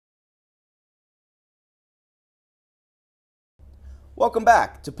Welcome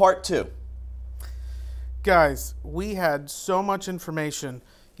back to part 2. Guys, we had so much information.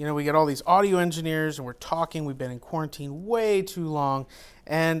 You know, we got all these audio engineers and we're talking. We've been in quarantine way too long.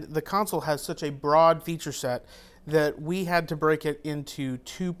 And the console has such a broad feature set that we had to break it into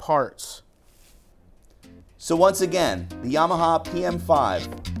 2 parts. So once again, the Yamaha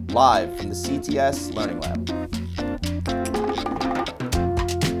PM5, live from the CTS Learning Lab.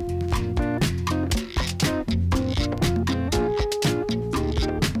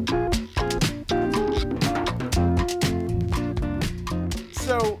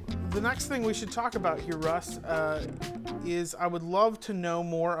 So the next thing we should talk about here, Russ, is I would love to know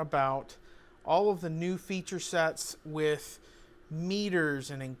more about all of the new feature sets with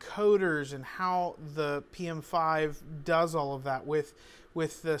meters and encoders and how the PM5 does all of that with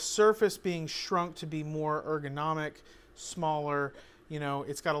the surface being shrunk to be more ergonomic, smaller. You know,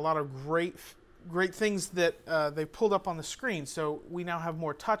 it's got a lot of great things that they pulled up on the screen. So we now have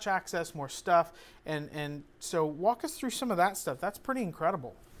more touch access, more stuff. And so walk us through some of that stuff. That's pretty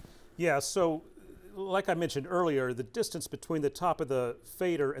incredible. Yeah, so like I mentioned earlier, the distance between the top of the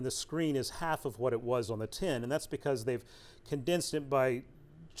fader and the screen is half of what it was on the 10, and that's because they've condensed it by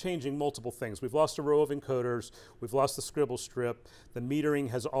changing multiple things. We've lost a row of encoders, we've lost the scribble strip, the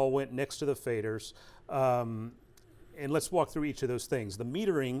metering has all went next to the faders, and let's walk through each of those things. The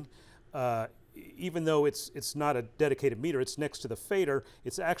metering, even though it's not a dedicated meter, it's next to the fader,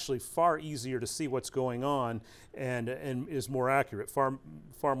 it's actually far easier to see what's going on and is more accurate, far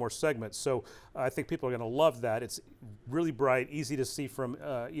more segments. So I think people are going to love that. It's really bright, easy to see from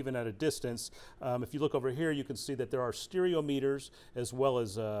even at a distance. If you look over here, you can see that there are stereo meters as well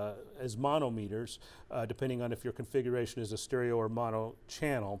as mono meters, depending on if your configuration is a stereo or mono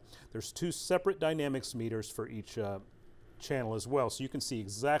channel. There's 2 separate dynamics meters for each channel as well, so you can see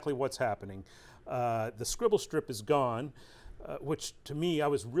exactly what's happening. The scribble strip is gone, which to me, I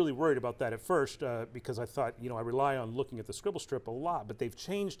was really worried about that at first because I thought, you know, I rely on looking at the scribble strip a lot, but they've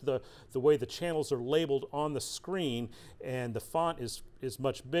changed the way the channels are labeled on the screen, and the font is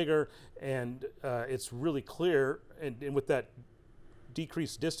much bigger, and it's really clear, and with that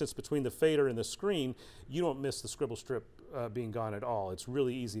decreased distance between the fader and the screen, you don't miss the scribble strip being gone at all. It's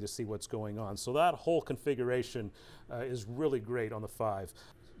really easy to see what's going on. So that whole configuration is really great on the 5.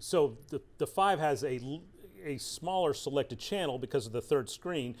 So the 5 has a smaller selected channel because of the 3rd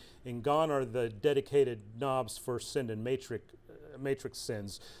screen, and gone are the dedicated knobs for send and matrix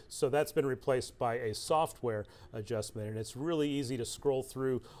sends. So that's been replaced by a software adjustment, and it's really easy to scroll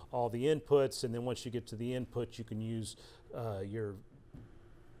through all the inputs, and then once you get to the input, you can use your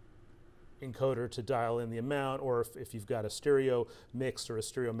encoder to dial in the amount, or if you've got a stereo mix or a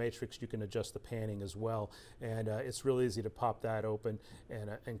stereo matrix, you can adjust the panning as well, and it's really easy to pop that open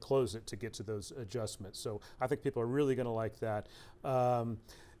and close it to get to those adjustments. So I think people are really going to like that.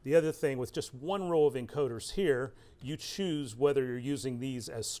 The other thing, with just 1 row of encoders here, you choose whether you're using these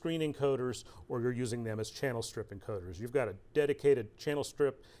as screen encoders or you're using them as channel strip encoders. You've got a dedicated channel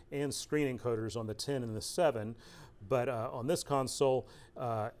strip and screen encoders on the 10 and the 7. But on this console,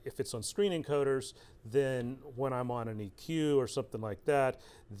 if it's on screen encoders, then when I'm on an EQ or something like that,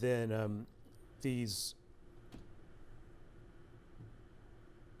 then these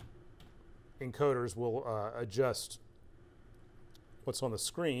encoders will adjust what's on the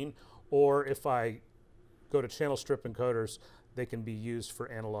screen. Or if I go to channel strip encoders, they can be used for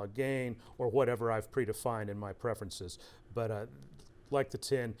analog gain or whatever I've predefined in my preferences. But like the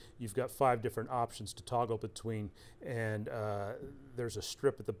 10, you've got 5 different options to toggle between, and there's a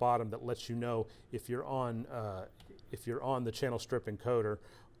strip at the bottom that lets you know if you're on the channel strip encoder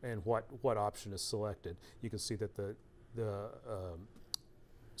and what option is selected. You can see that the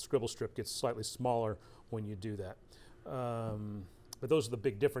scribble strip gets slightly smaller when you do that. But those are the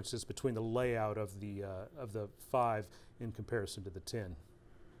big differences between the layout of the 5 in comparison to the 10.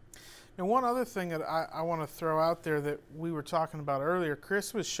 And one other thing that I want to throw out there that we were talking about earlier,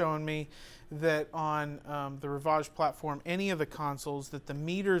 Chris was showing me that on the Rivage platform, any of the consoles, that the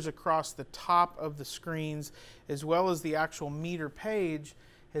meters across the top of the screens, as well as the actual meter page,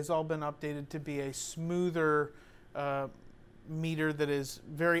 has all been updated to be a smoother meter that is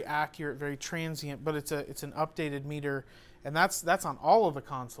very accurate, very transient, but it's an updated meter, and that's on all of the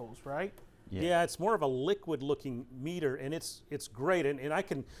consoles, right? Yeah, it's more of a liquid-looking meter, and it's great. And I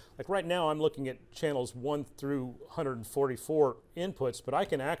can, like right now, I'm looking at channels 1 through 144 inputs, but I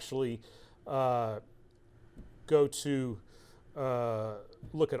can actually go to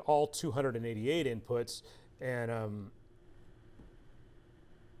look at all 288 inputs, and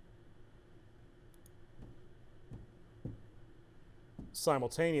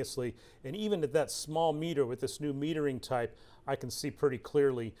simultaneously. And even at that small meter with this new metering type, I can see pretty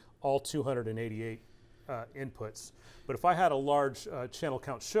clearly all 288 inputs. But if I had a large channel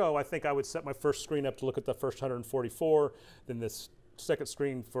count show, I think I would set my first screen up to look at the first 144, then this second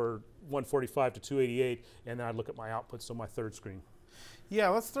screen for 145 to 288, and then I'd look at my outputs on my third screen. Yeah,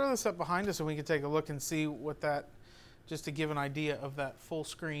 let's throw this up behind us and we can take a look and see what that, just to give an idea of that full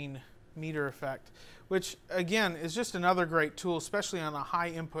screen meter effect, which again is just another great tool, especially on a high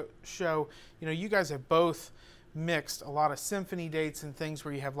input show. You know, you guys have both mixed a lot of symphony dates and things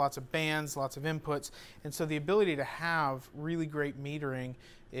where you have lots of bands, lots of inputs, and so the ability to have really great metering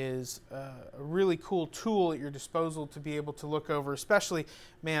is a really cool tool at your disposal to be able to look over. Especially,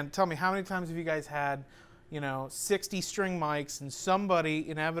 man, tell me, how many times have you guys had, you know, 60 string mics and somebody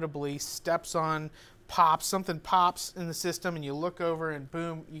inevitably steps on, something pops in the system, and you look over and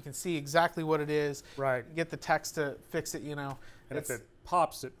boom, you can see exactly what it is. Right. Get the text to fix it, you know. And if it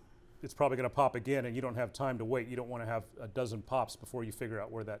pops, it's probably going to pop again, and you don't have time to wait. You don't want to have a dozen pops before you figure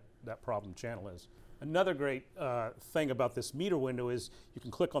out where that problem channel is. Another great thing about this meter window is you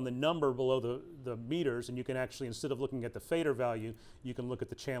can click on the number below the meters, and you can actually, instead of looking at the fader value, you can look at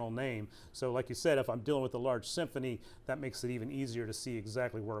the channel name. So like you said, if I'm dealing with a large symphony, that makes it even easier to see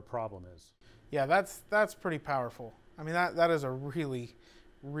exactly where a problem is. Yeah, that's pretty powerful. I mean, that is a really,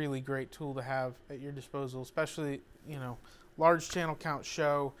 really great tool to have at your disposal, especially, you know, large channel count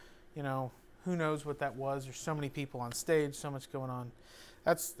show, you know, who knows what that was. There's so many people on stage, so much going on.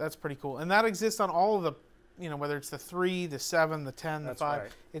 That's pretty cool. And that exists on all of the, you know, whether it's the 3, the 7, the 10, the 5,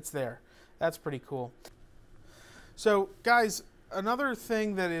 right. It's there. That's pretty cool. So guys, another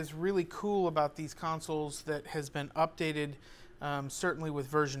thing that is really cool about these consoles that has been updated, certainly with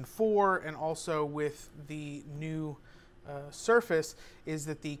version 4 and also with the new Surface, is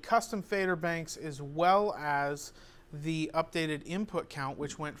that the custom fader banks, as well as the updated input count,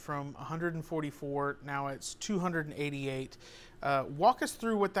 which went from 144, now it's 288. Walk us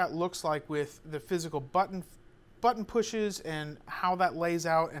through what that looks like with the physical button pushes and how that lays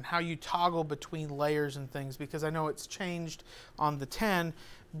out and how you toggle between layers and things, because I know it's changed on the 10,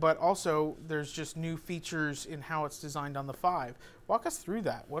 but also there's just new features in how it's designed on the 5. Walk us through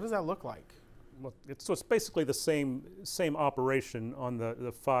that. What does that look like? Well, it's basically the same operation on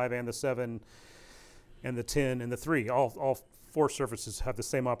the 5 and the 7 and the 10 and the 3. All 4 surfaces have the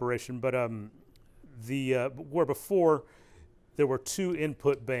same operation, but where before there were 2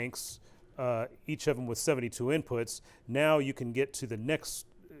 input banks, each of them with 72 inputs. Now you can get to the next,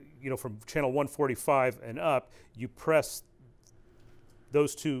 you know, from channel 145 and up, you press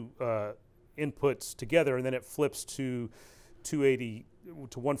those 2 inputs together, and then it flips to 280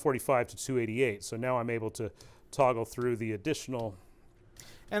 to 145 to 288. So now I'm able to toggle through the additional.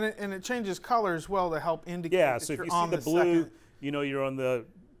 And it changes color as well to help indicate. Yeah, that so if you're you on see the blue, second. you know you're on the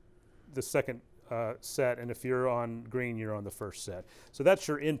second set, and if you're on green, you're on the first set. So that's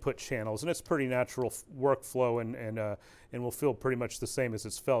your input channels, and it's pretty natural workflow, and will feel pretty much the same as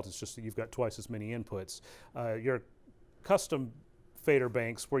it's felt. It's just that you've got twice as many inputs. Your custom fader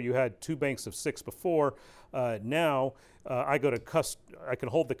banks, where you had 2 banks of 6 before, now I can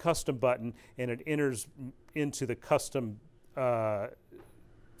hold the custom button, and it enters into the custom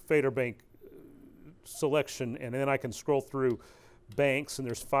fader bank selection, and then I can scroll through banks, and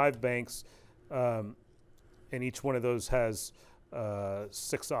there's 5 banks, and each one of those has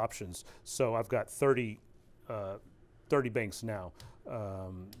 6 options. So I've got 30 banks now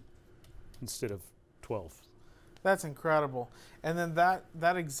instead of 12. That's incredible. And then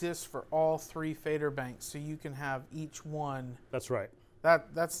that exists for all 3 fader banks, so you can have each one. That's right.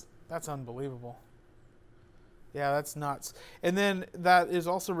 That's unbelievable. Yeah, that's nuts. And then that is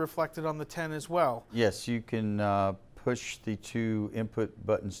also reflected on the 10 as well. Yes, you can push the 2 input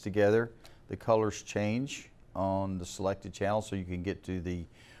buttons together. The colors change on the selected channel, so you can get to the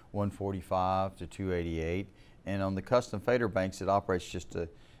 145 to 288. And on the custom fader banks, it operates just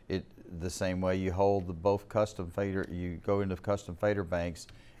the same way. You hold both custom fader, you go into custom fader banks,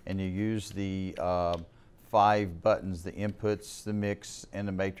 and you use the 5 buttons, the inputs, the mix, and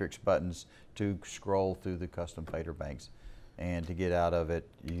the matrix buttons, to scroll through the custom fader banks. And to get out of it,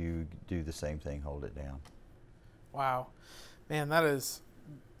 you do the same thing, hold it down. Wow. Man, that is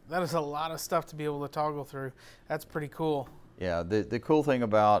a lot of stuff to be able to toggle through. That's pretty cool. Yeah, the cool thing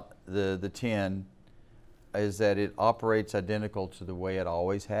about the 10 is that it operates identical to the way it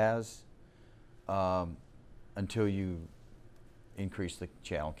always has, until you increase the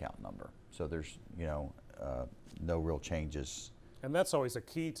channel count number. So there's, you know, no real changes. And that's always a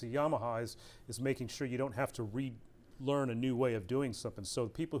key to Yamaha is making sure you don't have to learn a new way of doing something. So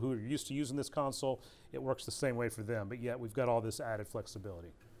people who are used to using this console, it works the same way for them, but yet we've got all this added flexibility.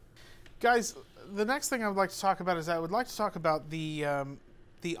 Guys, the next thing I would like to talk about is I would like to talk about the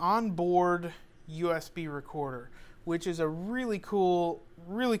onboard USB recorder, which is a really cool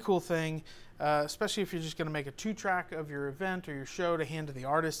thing, especially if you're just going to make a 2-track of your event or your show to hand to the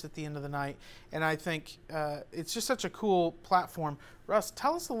artist at the end of the night. And I think it's just such a cool platform. Russ,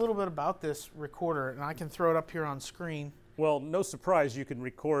 tell us a little bit about this recorder, and I can throw it up here on screen. Well, no surprise, you can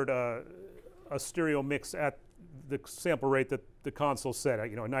record a stereo mix at the sample rate that the console set at,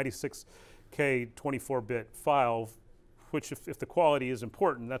 you know, a 96K 24-bit file, which if the quality is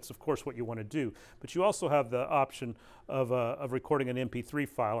important, that's of course what you want to do. But you also have the option of recording an MP3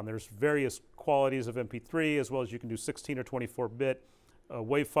 file, and there's various qualities of MP3, as well as you can do 16 or 24-bit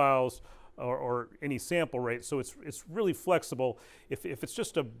WAV files or any sample rate. So it's really flexible. If it's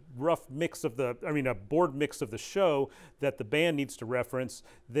just a rough mix of a board mix of the show that the band needs to reference,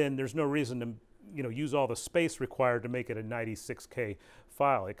 then there's no reason to use all the space required to make it a 96K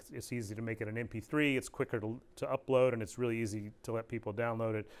file. It's easy to make it an MP3, it's quicker to upload, and it's really easy to let people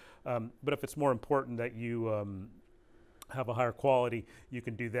download it. But if it's more important that you have a higher quality, you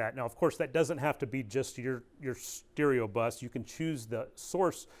can do that. Now, of course, that doesn't have to be just your stereo bus. You can choose the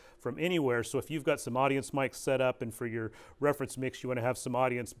source from anywhere. So if you've got some audience mics set up, and for your reference mix you want to have some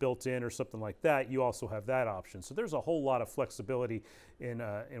audience built in or something like that, you also have that option. So there's a whole lot of flexibility in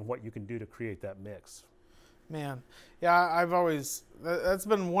what you can do to create that mix. Man, yeah, that's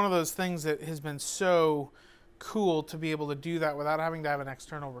been one of those things that has been so cool to be able to do that without having to have an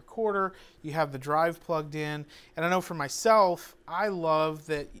external recorder. You have the drive plugged in, and I know for myself, I love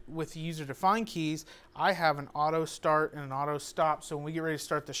that with user-defined keys, I have an auto start and an auto stop. So when we get ready to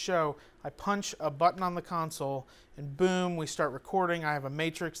start the show, I punch a button on the console and boom, we start recording. I have a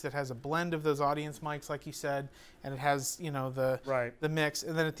matrix that has a blend of those audience mics, like you said, and it has, the mix.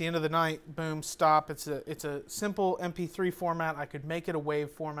 And then at the end of the night, boom, stop. It's a simple MP3 format. I could make it a WAV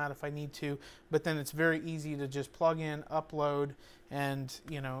format if I need to, but then it's very easy to just plug in, upload, and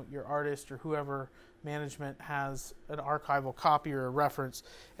your artist or whoever management has an archival copy or a reference.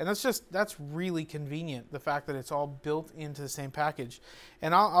 And that's really convenient, the fact that it's all built into the same package.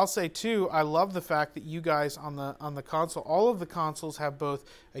 And I'll say too, I love the fact that you guys on the console, all of the consoles have both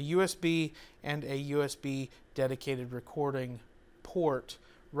a USB and a USB dedicated recording port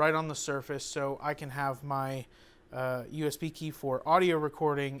right on the surface, so I can have my USB key for audio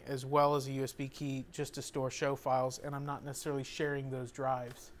recording as well as a USB key just to store show files, and I'm not necessarily sharing those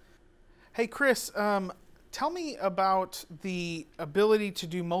drives. Hey Chris, tell me about the ability to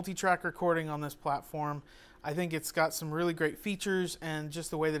do multi-track recording on this platform. I think it's got some really great features, and just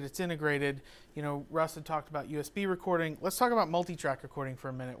the way that it's integrated. Russ had talked about USB recording. Let's talk about multi-track recording for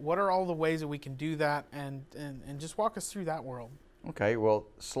a minute. What are all the ways that we can do that, and just walk us through that world? Okay, well,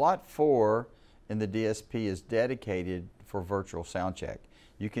 slot 4 in the DSP is dedicated for virtual sound check.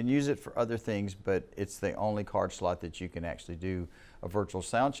 You can use it for other things, but it's the only card slot that you can actually do a virtual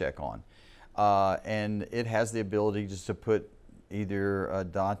sound check on. And it has the ability just to put either a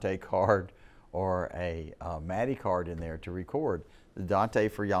Dante card or a Matty card in there to record. The Dante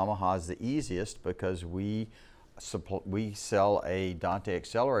for Yamaha is the easiest because we sell a Dante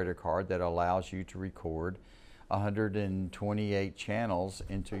accelerator card that allows you to record 128 channels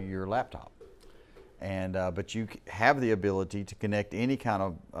into your laptop. And but you have the ability to connect any kind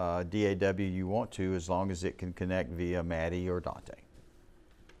of DAW you want to, as long as it can connect via Matty or Dante.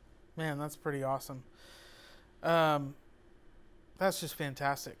 Man, that's pretty awesome. That's just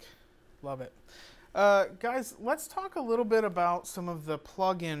fantastic. Love it. Guys, let's talk a little bit about some of the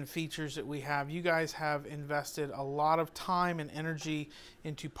plug-in features that we have. You guys have invested a lot of time and energy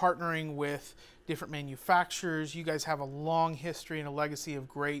into partnering with different manufacturers. You guys have a long history and a legacy of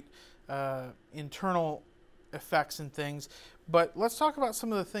great internal effects and things. But let's talk about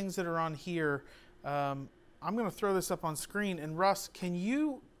some of the things that are on here. I'm going to throw this up on screen. And Russ, can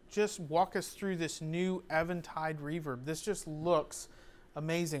you just walk us through this new Eventide reverb? This just looks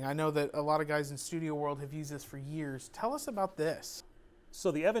amazing. I know that a lot of guys in studio world have used this for years. Tell us about this.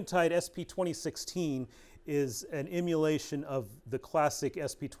 So the Eventide SP 2016 is an emulation of the classic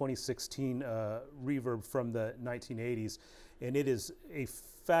SP 2016 reverb from the 1980s, and it is a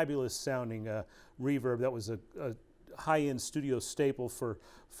fabulous sounding reverb that was a high-end studio staple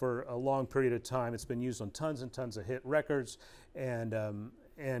for a long period of time. It's been used on tons and tons of hit records, and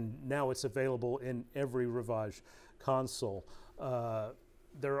now it's available in every Rivage console.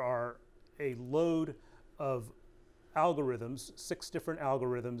 There are a load of algorithms, 6 different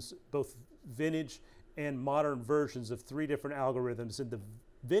algorithms, both vintage and modern versions of 3 different algorithms in the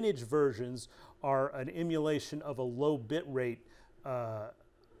vintage versions are an emulation of a low bit rate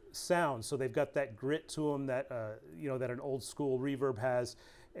sound. So they've got that grit to them that you know, that an old school reverb has,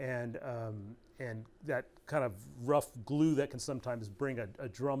 and that kind of rough glue that can sometimes bring a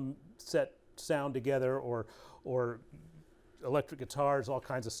drum set sound together, or electric guitars, all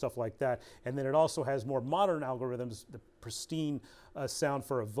kinds of stuff like that. And then it also has more modern algorithms, the pristine sound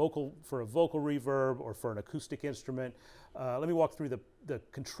for a vocal reverb or for an acoustic instrument. Let me walk through the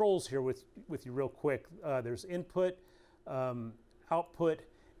controls here with you real quick. There's input, output,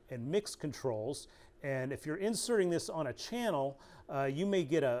 and mix controls. And if you're inserting this on a channel, you may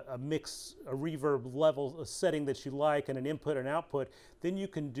get a mix, a reverb level, a setting that you like, and an input and output. Then you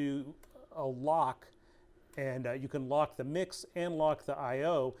can do a lock, and you can lock the mix and lock the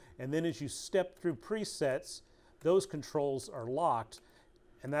I/O. And then as you step through presets, those controls are locked,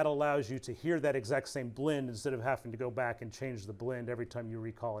 and that allows you to hear that exact same blend instead of having to go back and change the blend every time you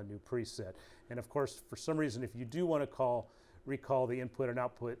recall a new preset. And of course, for some reason, if you do want to recall the input and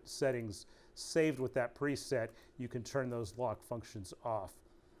output settings saved with that preset, you can turn those lock functions off.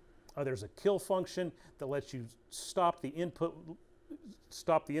 There's a kill function that lets you stop the input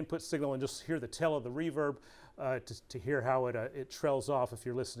signal and just hear the tail of the reverb to hear how it trails off if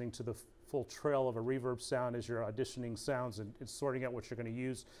you're listening to the full trail of a reverb sound as you're auditioning sounds and sorting out what you're going to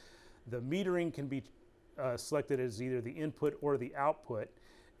use. The metering can be selected as either the input or the output,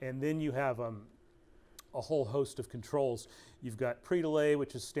 and then you have a whole host of controls. You've got pre-delay,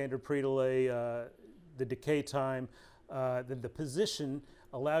 which is standard pre-delay, the decay time, then the position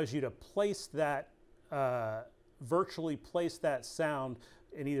allows you to place that, virtually place that sound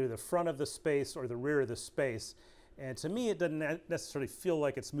in either the front of the space or the rear of the space. And to me, it doesn't necessarily feel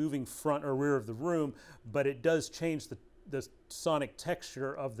like it's moving front or rear of the room, but it does change the sonic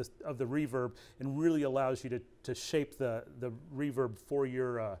texture of the reverb and really allows you to shape the reverb for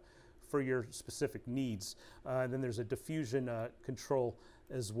your specific needs. And then there's a diffusion control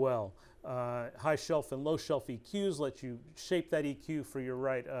as well. High shelf and low shelf EQs let you shape that EQ for your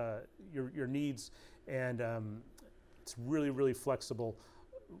your needs, and it's really flexible,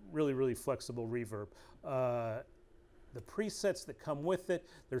 really flexible reverb. The presets that come with it,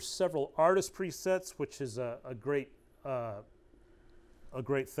 there's several artist presets, which is a great thing.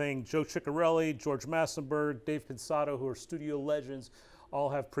 Joe Ciccarelli, George Massenburg, Dave Pinsato, who are studio legends, all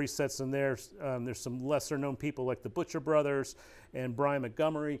have presets in there. There's some lesser known people like the Butcher Brothers and Brian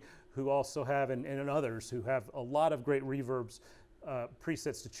Montgomery, who also have, and others who have a lot of great reverbs,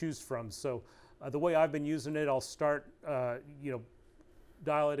 presets to choose from. So the way I've been using it, I'll start,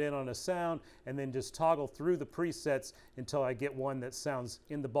 dial it in on a sound and then just toggle through the presets until I get one that sounds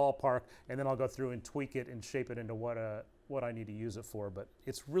in the ballpark, and then I'll go through and tweak it and shape it into what I need to use it for. But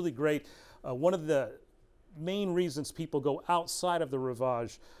it's really great. One of the main reasons people go outside of the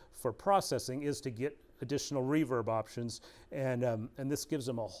Rivage for processing is to get additional reverb options, and this gives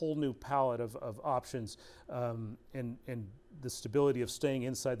them a whole new palette of options, and the stability of staying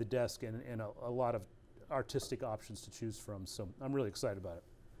inside the desk, and a lot of artistic options to choose from. So I'm really excited about it.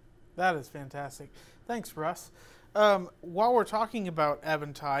 That is fantastic. Thanks, Russ. While we're talking about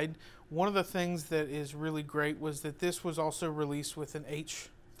Eventide, one of the things that is really great was that this was also released with an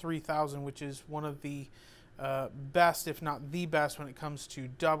H3000, which is one of the best, if not the best, when it comes to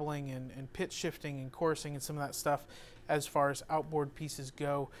doubling and pitch shifting and chorusing and some of that stuff as far as outboard pieces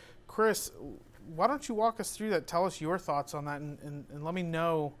go. Chris, why don't you walk us through that? Tell us your thoughts on that, and let me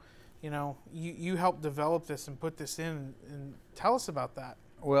know, you helped develop this and put this in, and tell us about that.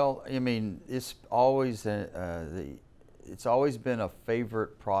 Well, I mean, it's always been a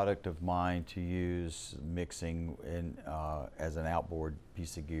favorite product of mine to use mixing in as an outboard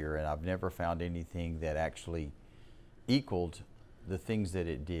piece of gear, and I've never found anything that actually equaled the things that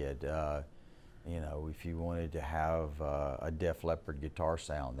it did. If you wanted to have a Def Leppard guitar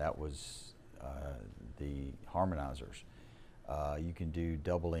sound, that was the harmonizers. You can do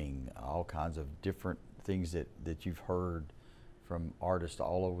doubling, all kinds of different things that you've heard from artists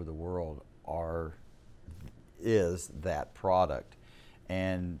all over the world is that product.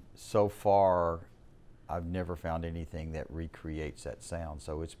 And so far, I've never found anything that recreates that sound.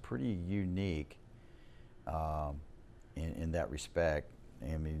 So it's pretty unique in that respect.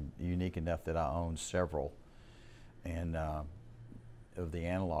 I mean, unique enough that I own several and of the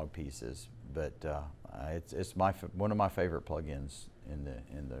analog pieces. But it's one of my favorite plugins in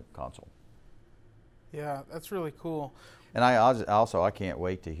the console. Yeah, that's really cool. And I can't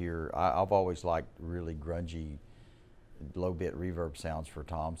wait to hear. I've always liked really grungy, low bit reverb sounds for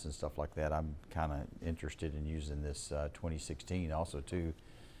toms and stuff like that. I'm kind of interested in using this 2016 also too.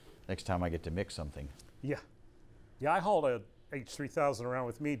 Next time I get to mix something. Yeah, I hauled H3000 around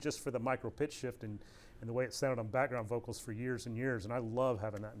with me just for the micro pitch shift and the way it sounded on background vocals for years and years, and I love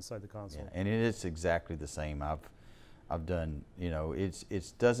having that inside the console. Yeah, and it is exactly the same. I've done, you know,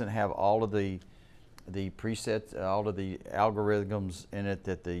 it doesn't have all of the presets, all of the algorithms in it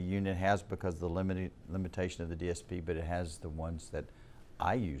that the unit has because of the limitation of the DSP, but it has the ones that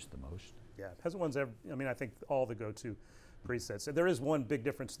I use the most. Yeah, it has ones. I mean, I think all the go-to presets. There is one big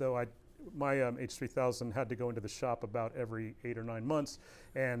difference, though. My H3000 had to go into the shop about every 8 or 9 months,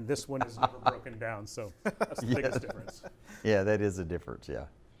 and this one is never broken down. So that's the biggest difference. Yeah, that is a difference. Yeah.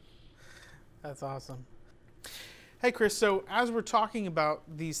 That's awesome. Hey, Chris, so as we're talking about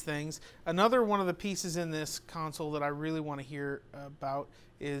these things, another one of the pieces in this console that I really want to hear about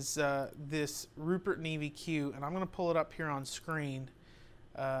is this Rupert Neve EQ, and I'm going to pull it up here on screen.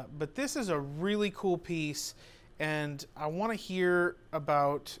 But this is a really cool piece, and I want to hear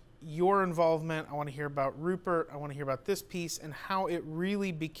about your involvement. I want to hear about Rupert. I want to hear about this piece and how it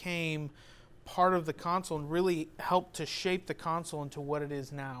really became part of the console and really helped to shape the console into what it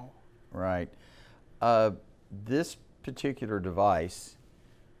is now. Right. This particular device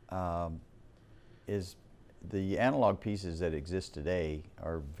is the analog pieces that exist today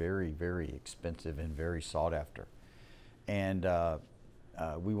are very, very expensive and very sought after. And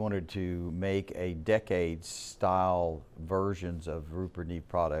we wanted to make a decade style versions of Rupert Neve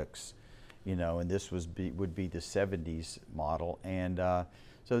products, you know, and this would be the 70s model. And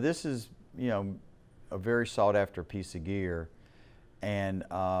so this is, you know, a very sought after piece of gear. And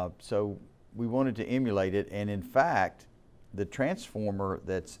so we wanted to emulate it, and in fact, the transformer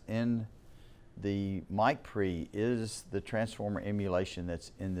that's in the mic pre is the transformer emulation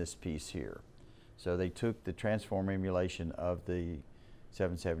that's in this piece here. So they took the transformer emulation of the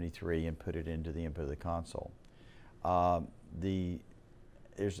 773 and put it into the input of the console.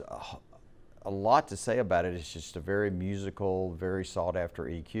 There's a lot to say about it. It's just a very musical, very sought after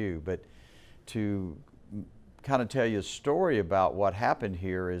EQ, but to kind of tell you a story about what happened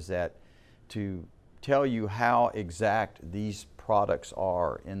here is that to tell you how exact these products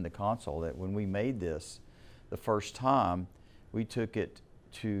are in the console, that when we made this the first time, we took it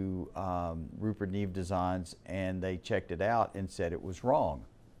to Rupert Neve Designs and they checked it out and said it was wrong.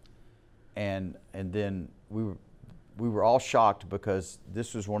 And then we were all shocked because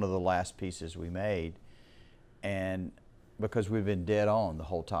this was one of the last pieces we made, and because we've been dead on the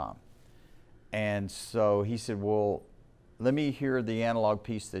whole time. And so he said, well, let me hear the analog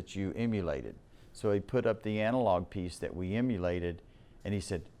piece that you emulated. So he put up the analog piece that we emulated, and he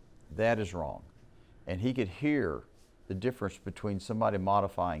said, that is wrong. And he could hear the difference between somebody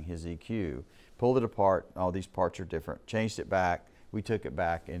modifying his EQ, pulled it apart, all these parts are different, changed it back, we took it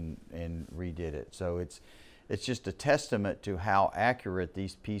back and redid it. So it's just a testament to how accurate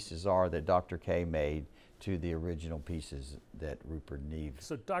these pieces are that Dr. K made to the original pieces that Rupert Neve.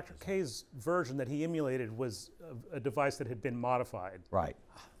 So Dr. K's version that he emulated was a device that had been modified. Right.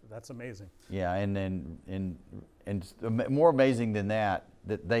 That's amazing. Yeah, and more amazing than that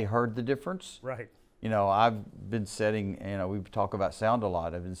they heard the difference. Right. You know, I've been setting, you know, we talk about sound a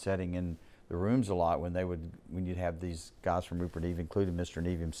lot. I've been setting in the rooms a lot when you'd have these guys from Rupert Neve, including Mr.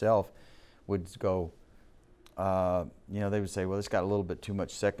 Neve himself, would go, you know, they would say, well, it's got a little bit too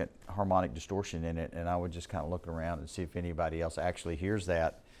much second harmonic distortion in it, and I would just kind of look around and see if anybody else actually hears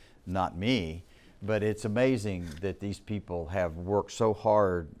that, not me. But it's amazing that these people have worked so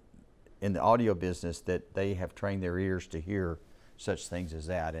hard in the audio business that they have trained their ears to hear such things as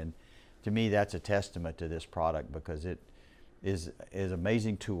that. And to me, that's a testament to this product because it is an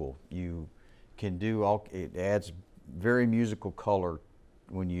amazing tool. You can do it adds very musical color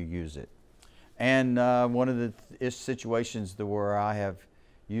when you use it. And one of the situations where I have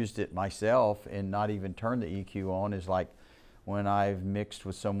used it myself and not even turned the EQ on is like when I've mixed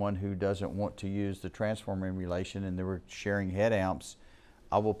with someone who doesn't want to use the transformer emulation and they were sharing head amps,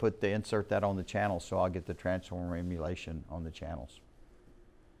 I will insert that on the channel so I'll get the transformer emulation on the channels.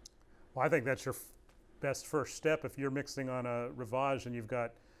 Well, I think that's your best first step if you're mixing on a Rivage and you've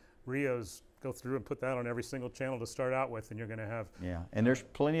got Rios. Go through and put that on every single channel to start out with, and you're going to have. Yeah, and there's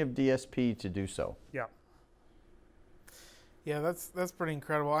plenty of DSP to do so. Yeah. Yeah, that's pretty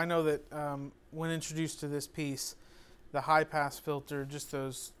incredible. I know that when introduced to this piece, the high pass filter, just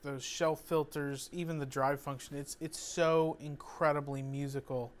those shelf filters, even the drive function, it's so incredibly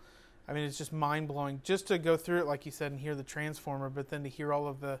musical. I mean, it's just mind blowing just to go through it, like you said, and hear the transformer, but then to hear all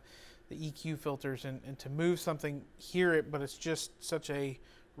of the EQ filters and to move something, hear it, but it's just such a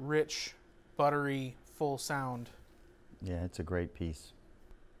rich, buttery, full sound. Yeah, it's a great piece.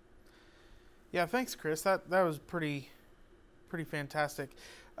 Yeah, thanks, Chris. That was pretty pretty fantastic.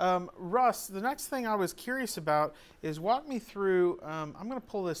 Russ, the next thing I was curious about is walk me through, I'm going to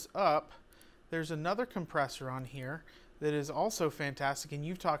pull this up. There's another compressor on here that is also fantastic, and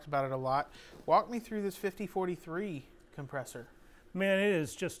you've talked about it a lot. Walk me through this 5043 compressor. Man, it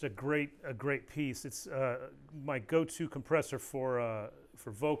is just a great piece. It's my go-to compressor for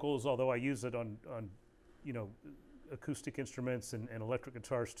vocals, although I use it on you know, acoustic instruments and electric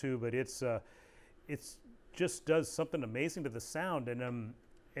guitars too. But it's just does something amazing to the sound, and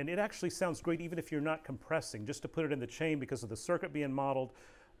it actually sounds great even if you're not compressing. Just to put it in the chain because of the circuit being modeled,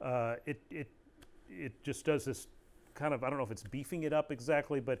 it just does this kind of, I don't know if it's beefing it up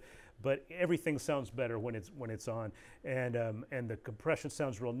exactly, but everything sounds better when it's on, and the compression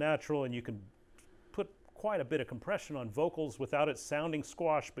sounds real natural, and you can put quite a bit of compression on vocals without it sounding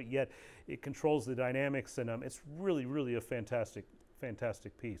squashed, but yet it controls the dynamics, and it's really a fantastic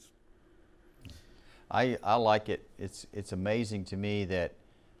piece. I like it. It's amazing to me that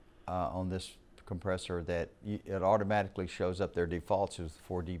on this compressor that it automatically shows up their defaults with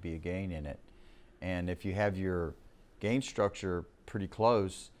 4 dB of gain in it, and if you have your gain structure pretty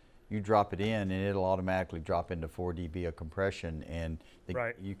close, you drop it in and it'll automatically drop into 4 dB of compression, and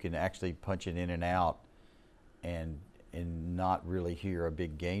you can actually punch it in and out and not really hear a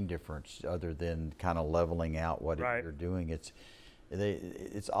big gain difference other than kind of leveling out what you're doing.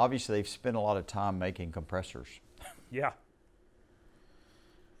 It's obviously they've spent a lot of time making compressors. Yeah,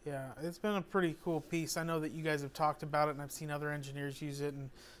 it's been a pretty cool piece. I know that you guys have talked about it, and I've seen other engineers use it,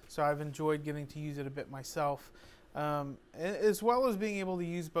 and so I've enjoyed getting to use it a bit myself, as well as being able to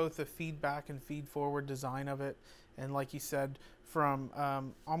use both the feedback and feed-forward design of it, and like you said, from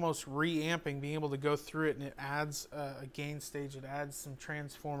almost reamping, being able to go through it, and it adds a gain stage, it adds some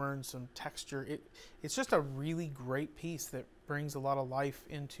transformer and some texture. It's just a really great piece that brings a lot of life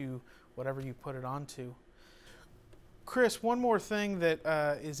into whatever you put it onto. Chris, one more thing that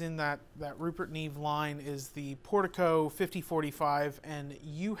is in that Rupert Neve line is the Portico 5045, and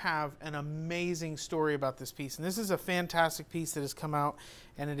you have an amazing story about this piece. And this is a fantastic piece that has come out,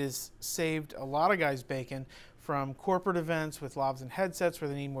 and it has saved a lot of guys' bacon, from corporate events with lavs and headsets where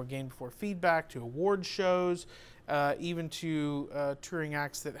they need more gain before feedback, to award shows, even to touring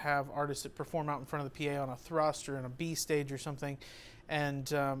acts that have artists that perform out in front of the PA on a thrust or in a B stage or something. And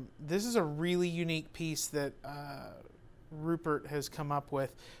this is a really unique piece that Rupert has come up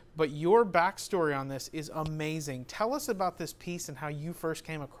with, but your backstory on this is amazing. Tell us about this piece and how you first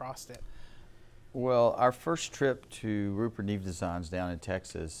came across it. Well, our first trip to Rupert Neve Designs down in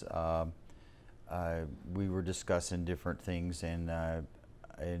Texas, we were discussing different things, and I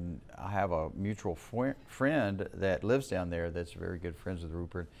have a mutual friend that lives down there that's very good friends with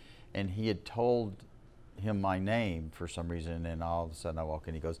Rupert, and he had told him my name for some reason, and all of a sudden I walk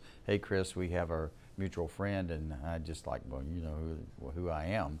in, he goes, "Hey Chris, we have our mutual friend," and I just like, well, you know who I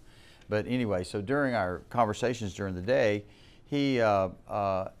am. But anyway, so during our conversations during the day, he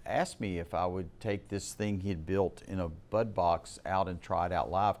asked me if I would take this thing he had built in a bud box out and try it out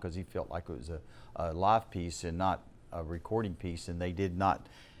live, because he felt like it was a live piece and not a recording piece, and they did not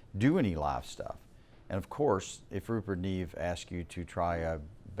do any live stuff. And of course, if Rupert Neve asked you to try a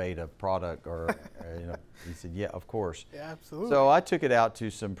beta product, or you know, he said, yeah, of course. Yeah, absolutely. So I took it out to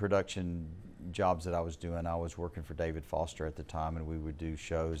some production jobs that I was doing. I was working for David Foster at the time, and we would do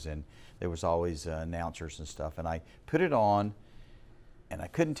shows, and there was always announcers and stuff, and I put it on and I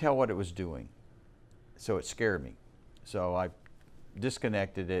couldn't tell what it was doing, so it scared me. So I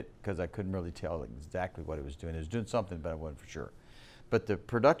disconnected it because I couldn't really tell exactly what it was doing. It was doing something, but I wasn't for sure. But the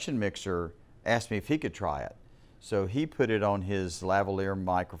production mixer asked me if he could try it, so he put it on his lavalier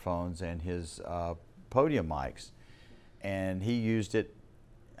microphones and his podium mics, and he used it.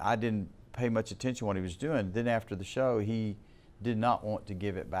 I didn't pay much attention to what he was doing. Then after the show, he did not want to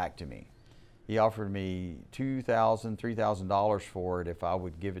give it back to me. He offered me $2,000, $3,000 for it if I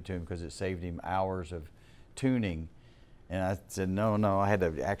would give it to him, because it saved him hours of tuning. And I said, no, I had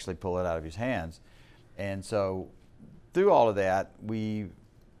to actually pull it out of his hands. And so through all of that, we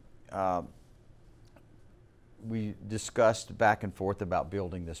discussed back and forth about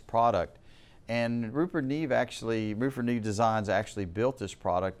building this product. And Rupert Neve Designs actually built this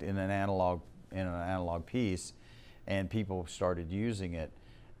product in an analog piece, and people started using it.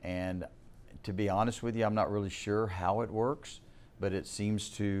 And to be honest with you, I'm not really sure how it works, but it seems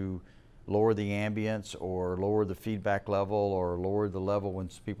to lower the ambience or lower the feedback level or lower the level when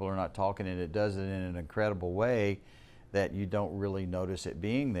people are not talking, and it does it in an incredible way that you don't really notice it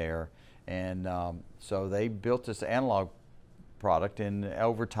being there. And so they built this analog product, and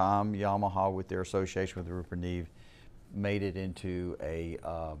over time Yamaha, with their association with Rupert Neve, made it into a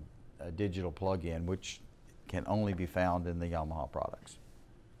digital plug-in, which can only be found in the Yamaha products.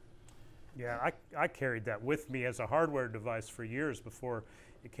 Yeah, I carried that with me as a hardware device for years before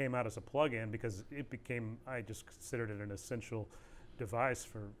it came out as a plug-in, because it became, I just considered it an essential device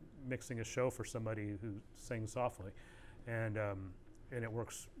for mixing a show for somebody who sings softly, and it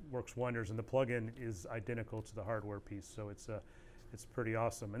works wonders. And the plug-in is identical to the hardware piece, so it's pretty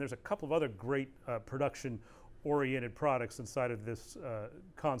awesome. And there's a couple of other great production-oriented products inside of this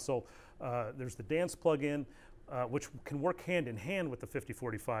console. There's the dance plug-in, which can work hand in hand with the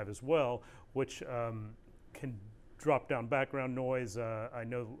 5045 as well, which can drop down background noise. I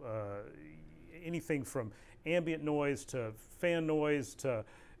know anything from ambient noise to fan noise to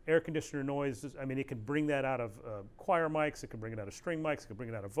air conditioner noise. I mean, it can bring that out of choir mics, it can bring it out of string mics, it can bring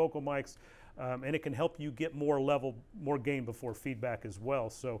it out of vocal mics, and it can help you get more gain before feedback as well.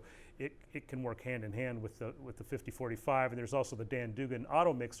 So it can work hand in hand with the 5045. And there's also the Dan Dugan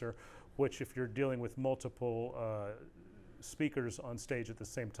auto mixer, which if you're dealing with multiple speakers on stage at the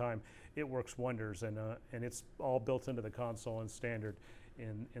same time, it works wonders, and it's all built into the console and standard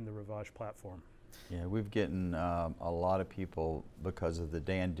in the Rivage platform. Yeah, we've gotten a lot of people, because of the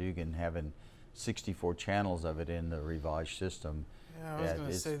Dan Dugan having 64 channels of it in the Rivage system. Yeah, I was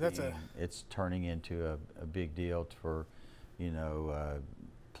going to say it's turning into a big deal for, you know,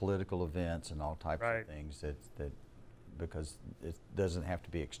 political events and all types of things that because it doesn't have to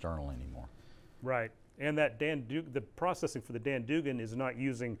be external anymore. Right. And that the processing for the Dan Dugan is not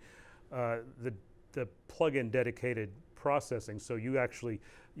using the plug-in dedicated processing, so you actually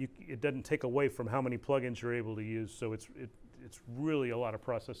it doesn't take away from how many plugins you're able to use. So it's really a lot of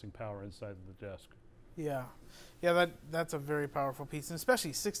processing power inside of the desk. Yeah, yeah, that's a very powerful piece, and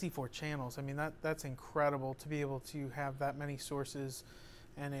especially 64 channels. I mean, that's incredible to be able to have that many sources,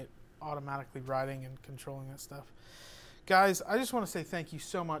 and it automatically writing and controlling that stuff. Guys, I just want to say thank you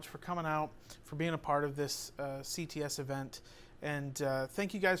so much for coming out, for being a part of this CTS event, and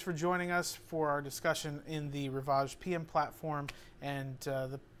thank you guys for joining us for our discussion in the Rivage PM platform and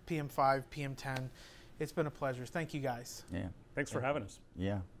the PM5, PM10. It's been a pleasure. Thank you guys. Yeah. Thanks for having us.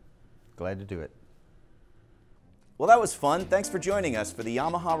 Yeah. Glad to do it. Well, that was fun. Thanks for joining us for the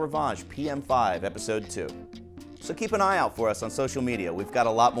Yamaha Rivage PM5 Episode 2. So keep an eye out for us on social media. We've got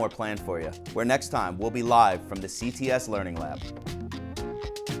a lot more planned for you, where next time we'll be live from the CTS Learning Lab.